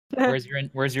Where's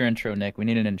your intro, Nick? We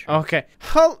need an intro. Okay.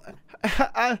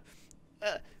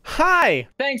 Hi.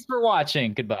 Thanks for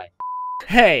watching. Goodbye.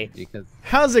 Hey. Because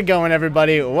How's it going,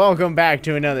 everybody? Welcome back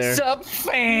to another. Sup,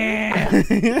 fam?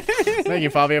 Thank you,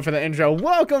 Fabio, for the intro.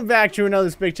 Welcome back to another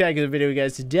spectacular video,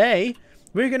 guys. Today,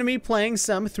 we're gonna be playing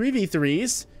some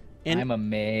 3v3s. I'm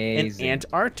amazing. In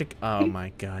Antarctica. Oh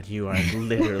my God, you are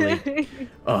literally.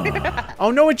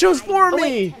 Oh no, it chose for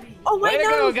me. Oh wait, Way to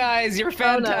no. go, guys! You're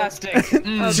fantastic.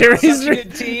 Jerry's such a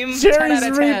good team. Jerry's 10 out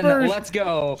of 10. Reaper. Let's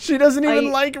go. She doesn't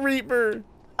even like Reaper.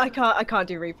 I can't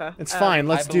do Reaper. It's fine.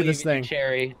 Let's do this thing.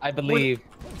 Cherry, I believe.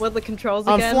 What are the controls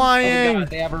I'm again? flying. Oh God,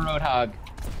 they have a Roadhog.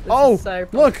 Oh, so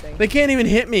look, promising. they can't even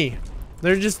hit me.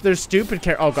 They're stupid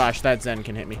Oh gosh, that Zen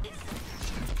can hit me.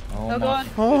 Oh, Oh God.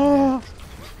 Oh.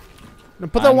 No,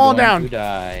 put the wall down. To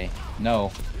die.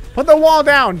 No. Put the wall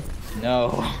down. No.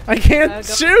 I can't God,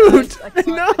 shoot. I can't,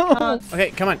 No. I can't.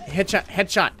 Okay, come on. Headshot.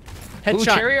 Headshot. Ooh,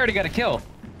 Headshot. Cherry already got a kill.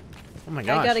 Oh my I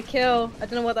gosh. got a kill. I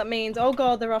don't know what that means. Oh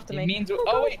God, they're after me. It means.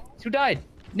 Oh wait, who died?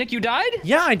 Nick, you died?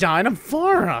 Yeah, I died. I'm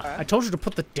Farah. I told you to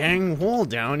put the dang wall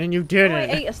down, and you didn't. I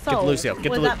ate a Get soul. the Lucio.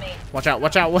 Get What the does that mean? Watch out.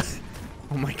 Watch out. What?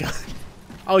 Oh my God.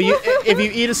 Oh, if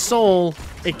you eat a soul,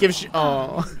 it gives you.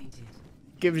 Oh.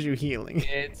 Gives you healing.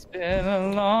 It's been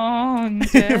a long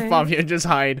day. Fabio, just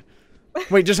hide.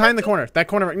 Wait, just hide in the corner. That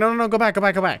corner. No, go back.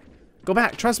 Go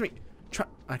back. Trust me.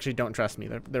 Actually, don't trust me.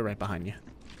 They're right behind you.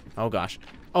 Oh gosh.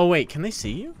 Oh wait, can they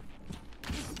see you?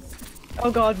 Oh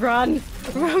God, run!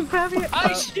 Run, Fabio.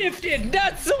 I shifted.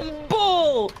 That's some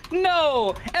bull.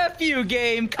 No, F you,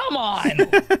 game. Come on.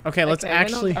 Okay, let's Okay,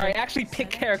 actually. All right, actually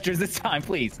pick characters this time,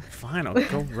 please. Fine, I'll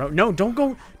go. No, don't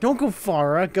go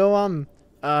Farah. Go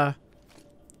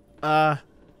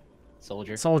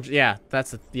Soldier. Soldier. Yeah,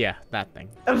 that's that thing.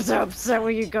 I'm so upset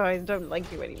with you guys. Don't like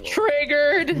you anymore.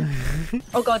 Triggered.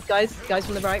 Oh God, guys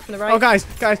from the right, Oh guys.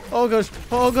 Oh gosh.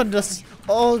 Oh goodness.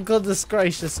 Oh goodness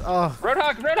gracious. Oh.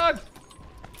 Roadhog.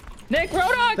 Nick,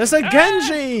 Roadhog. There's a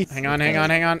Genji. Hang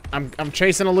on. I'm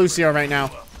chasing a Lucio right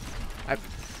now.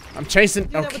 I'm chasing.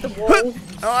 Do that Okay. with the wall.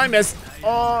 Oh, I missed.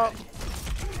 Oh.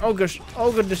 Oh gosh.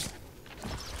 Oh goodness.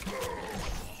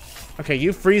 Okay,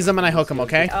 you freeze them and I hook them.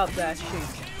 Okay. Get up there, shoot.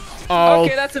 Oh.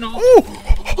 Okay, that's an ult. Ooh.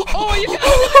 Oh, you got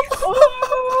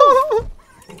it.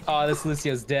 Oh, this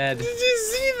Lucio's dead. Did you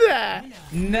see that?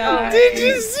 No. Did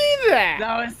you see that?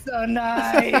 That was so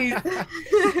nice.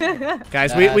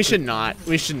 Guys, we should not.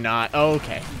 We should not.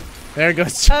 Okay. There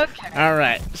goes. Okay. All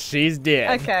right. She's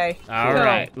dead. Okay. All cool.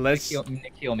 right. Let's.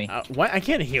 Nick, heal me. What? I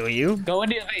can't heal you. Go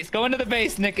into the base. Go into the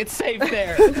base, Nick. It's safe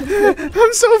there.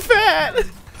 I'm so fat.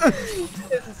 So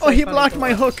Oh, he funny blocked to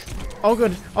my watch. hook. Oh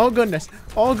good. Oh goodness.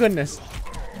 Oh goodness.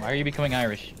 Why are you becoming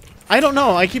Irish? I don't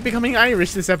know. I keep becoming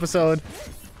Irish this episode.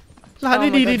 La my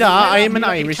dee dee da. God. I am an You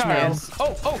like Irish man. Charles.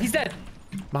 Oh, he's dead.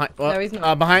 Behind. No, he's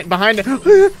not. Behind.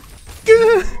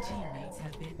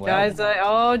 Well, Guys,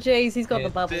 oh jeez, he's got the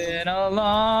it's bubbles. been a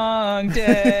long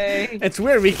day. It's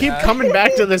weird. We keep coming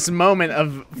back to this moment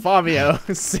of Fabio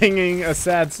singing a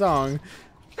sad song.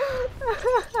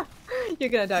 You're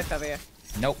gonna die, Fabio.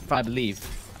 Nope, I believe.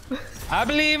 I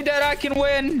believe that I can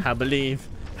win. I believe.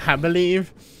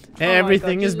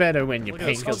 Everything is better when you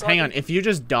pay skills. Hang on. If you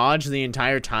just dodge the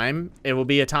entire time, it will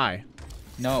be a tie.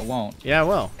 No, it won't. Yeah, it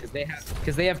will.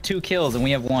 Because they have 2 kills and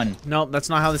we have 1. No, that's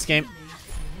not how this game.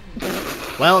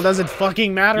 Well, it doesn't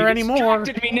fucking matter anymore.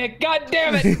 Distracted me, Nick. God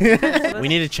damn it. We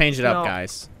need to change it up, No.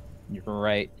 guys. You're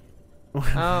right. Oh,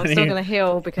 I'm still gonna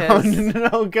heal Oh because.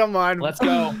 no! Come on. Let's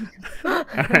go. All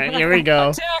right, here we go.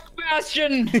 Attack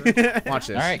Bastion. Watch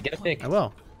this. All right, get a pick. I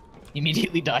will.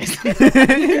 Immediately dies.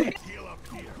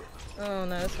 Oh no,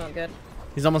 that's not good.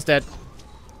 He's almost dead.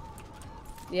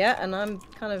 Yeah, and I'm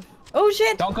kind of. Oh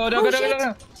shit! Don't go. Oh, shit.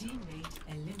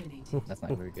 That's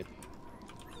not very good.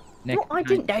 Nick, No, I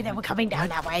didn't know they were coming down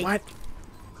that way. What?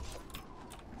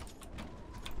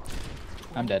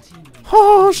 I'm dead.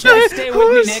 Oh shit! Stay with Oh,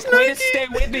 me, Nick. Way to snipey. stay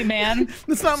with me, man.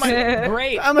 That's not my.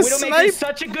 Great. I'm a Widowmaker snipe. is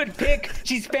such a good pick.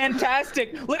 She's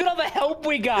fantastic. Look at all the help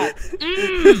we got.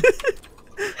 Mm.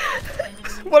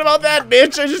 What about that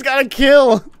bitch? I just got a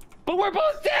kill. But we're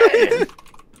both dead.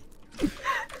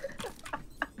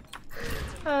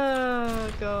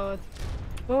 Oh god.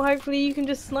 Well, hopefully you can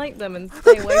just snipe them and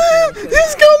stay away from them.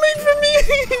 He's coming for me.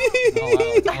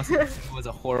 Oh, wow. It was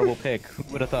a horrible pick. Who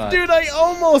would have thought? Dude, I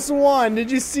almost won.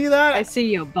 Did you see that? I see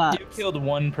your butt. You killed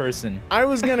 1 person. I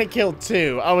was gonna kill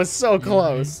 2. I was so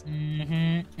close.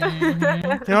 Mm-hmm.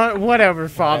 You know what? Whatever,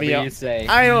 Fabio. Whatever you say.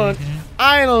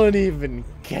 I don't even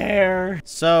care.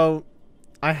 So,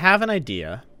 I have an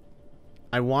idea.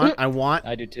 I want.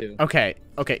 I do too. Okay.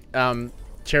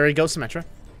 Cherry, go Symmetra.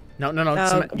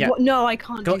 No. Yeah. No, I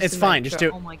can't. Go. Do It's fine. Just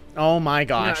do. Oh my. Oh my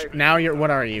gosh. No. Now you're.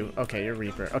 What are you? Okay, you're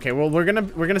Reaper. Okay. Well, we're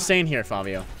gonna stay in here,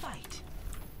 Fabio.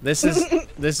 This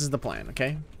is the plan.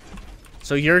 Okay.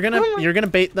 So you're gonna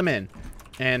bait them in,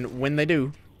 and when they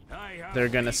do, they're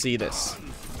gonna see this,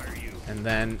 and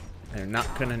then they're not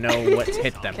gonna know what to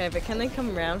hit them. Okay, but can they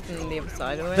come around from the other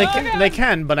side of it? They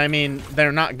can, but I mean,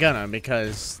 they're not gonna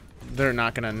because they're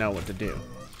not gonna know what to do.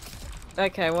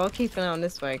 Okay, well, I'll keep an eye on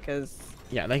this way, because...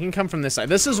 Yeah, they can come from this side.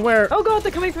 This is where... Oh god,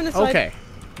 they're coming from this side.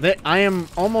 Okay. I am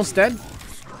almost dead.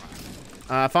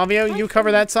 Fabio, you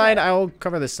cover that side, I'll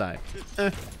cover this side.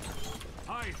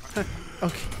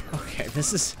 Okay,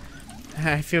 this is...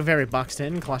 I feel very boxed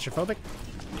in, claustrophobic.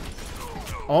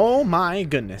 Oh my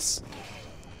goodness.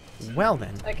 Well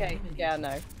then. Okay, yeah,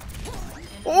 no.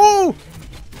 Oh!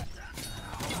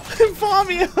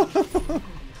 Fabio!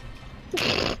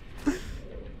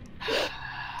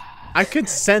 I could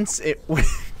sense it. I'm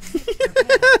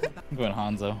going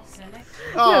Hanzo.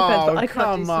 Oh, I can't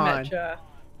come do on. Symmetra.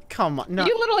 Come on. No.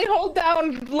 You literally hold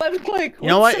down left click. You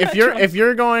know what? If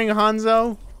you're going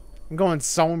Hanzo, I'm going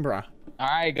Sombra. All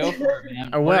right, go for it, man.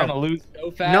 I will. We're gonna lose so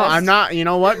fast. No, I'm not. You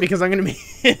know what? Because I'm gonna be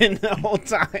hidden the whole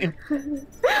time.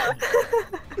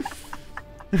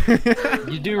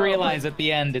 You do realize at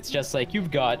the end, it's just like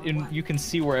you've got, and you can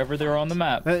see wherever they're on the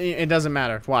map. It doesn't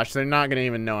matter. Watch. They're not gonna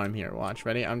even know I'm here. Watch.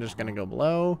 Ready? I'm just gonna go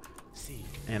below,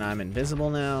 and I'm invisible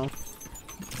now.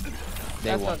 They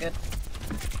That's won. not good.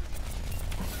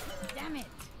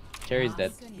 Cherry's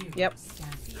dead. Yep.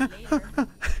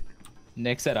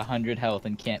 Nick's at 100 health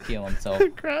and can't heal himself.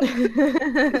 Crap.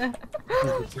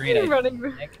 Great idea. Running.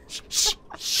 Nick.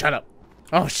 Shut up.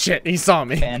 Oh shit! He saw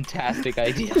me. Fantastic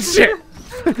idea. Shit.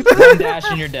 One dash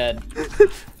and you're dead.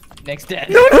 Nick's dead.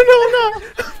 No.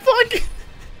 Fuck.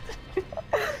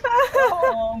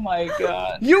 Oh my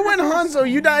god. You went Hanzo.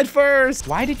 You died first.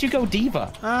 Why did you go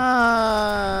Diva?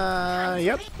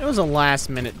 Yep. It was a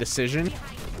last-minute decision.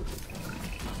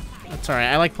 That's alright.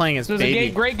 I like playing as This was a baby.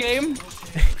 great game.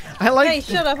 Hey,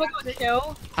 shut up! I got a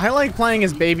kill. I like playing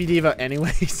as baby diva,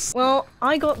 anyways. Well,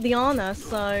 I got the Ana,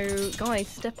 so guys,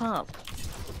 step up.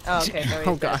 Oh, okay. There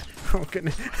Oh god. Oh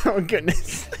goodness. Oh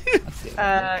goodness.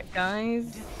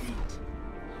 Guys.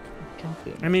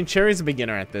 I mean, Cherry's a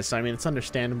beginner at this, so I mean, it's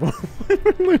understandable.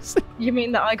 We're losing. You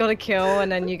mean that I got a kill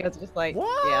and then you guys are just like,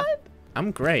 What? yeah.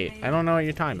 I'm great. I don't know what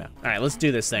you're talking about. All right, let's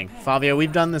do this thing. Fabio,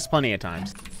 we've done this plenty of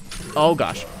times. Oh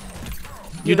gosh.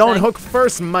 You don't hook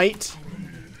first, mate.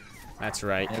 That's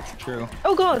right. That's true.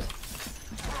 Oh god.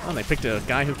 Oh, they picked a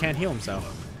guy who can't heal himself.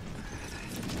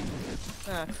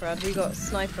 Ah, crud, we got a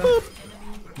sniper.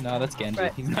 No, that's Genji.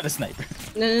 Right. He's not a sniper.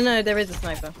 No, there is a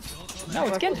sniper. No,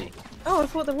 it's Genji. Oh, I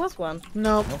thought there was one.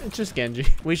 No, it's just Genji.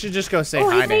 We should just go say Oh,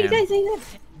 hi to him. he's there.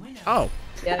 Oh,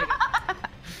 Yeah, there you go.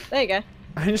 There you go.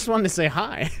 I just wanted to say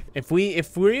hi. If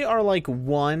we are like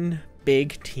one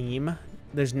big team,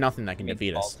 there's nothing that can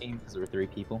defeat us. Team because we're 3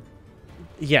 people.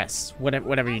 Yes,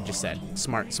 whatever you just said.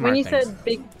 Smart When you things. said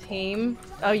big team,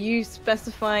 are you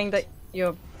specifying that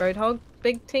you're Roadhog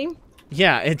big team?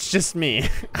 Yeah, it's just me.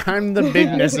 I'm the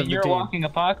bigness of the You're a team. walking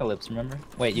apocalypse, remember?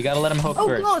 Wait, you gotta let him hook Oh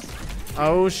first. god.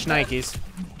 Oh, shnikes.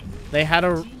 They had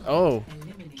a... Oh.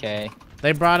 Okay,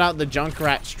 They brought out the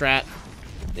Junkrat strat.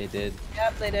 they did.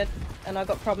 Yep, they did. And I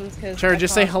got problems because. Sure,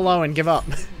 just say hello and give up.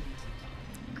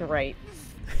 Great.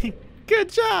 Good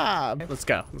job. Let's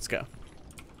go. Let's go.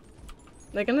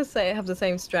 They're gonna have the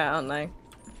same strat, aren't they?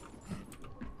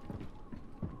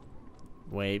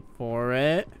 Wait for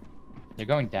it. They're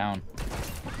going down.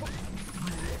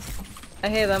 I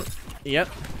hear them. Yep.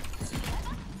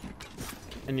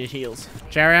 And it heals.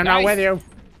 Jerry, I'm not Nice. with you.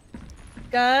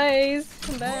 Guys,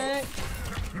 come back.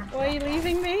 Why are you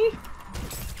leaving me?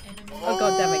 Oh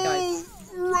god damn it, guys.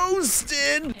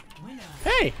 Roasted.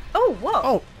 Hey. Oh, whoa.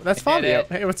 Oh, that's I did Fabio. it.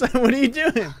 Hey, what's up? What are you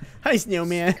doing? Hi,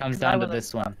 Snowman. Comes down to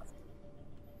this one.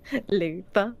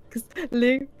 Loot box,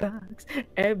 loot box.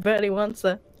 Everybody wants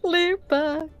a loot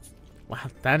box. Wow,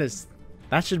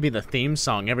 that should be the theme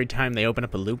song every time they open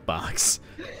up a loot box.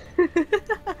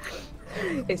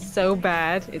 It's so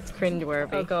bad, it's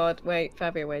cringeworthy. Oh god, wait,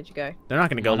 Fabio, where'd you go? They're not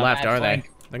gonna go On a left, bad are flank. they?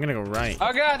 They're gonna go right.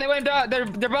 Oh god, they went down. They're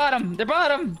bottom. They're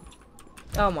bottom.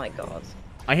 Oh my god.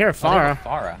 I hear Oh, they have Farah. a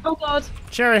Farah. Oh god.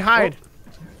 Cherry, hide.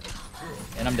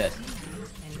 And I'm dead.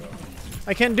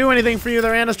 I can't do anything for you.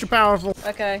 Their Ana's too powerful.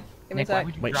 Okay, give me a Nick, why sec.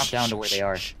 would you Wait, drop shh, down to where shh, they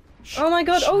are? shh, shh, Oh my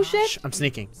god, oh shh, shit! shh, I'm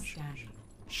sneaking.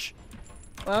 Shh.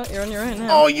 Well, you're on your own now.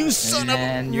 Oh, you son of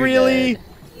And a... you're Really? dead.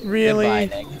 Really?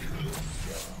 Goodbye, Nick.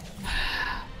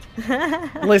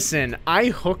 Listen, I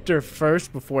hooked her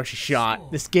first before she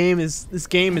shot. This game is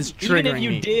triggering Even if you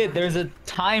me. did, there's a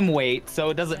time wait, so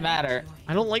it doesn't matter.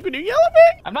 I don't like when you yell at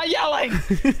me. I'm not yelling.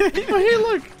 Oh, hey,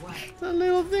 look. It's a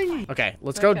little thingy. Okay,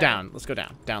 let's go down. Let's go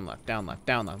down. Down left, down left,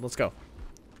 down left. Let's go.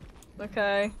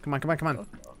 Okay. Come on, come on, come on.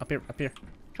 Up here, up here.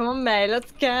 Come on, May.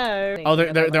 Let's go. Oh,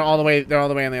 they're all the way. They're all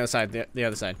the way on the other side. The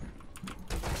other side.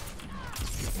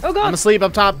 Oh God. I'm asleep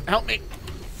up top. Help me.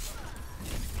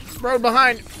 Road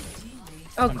behind.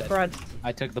 Oh I'm dead. crud.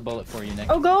 I took the bullet for you,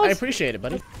 Nick. Oh God. I appreciate it,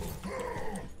 buddy.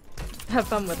 Have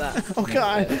fun with that. Oh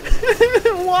God.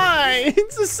 Why?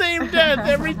 It's the same death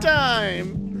every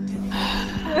time.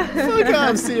 Fuck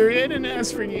off, Siri. I didn't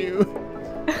ask for you.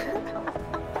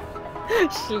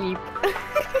 Sheep.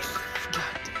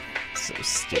 So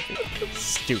stupid.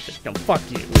 Stupid. No, fuck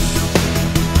you.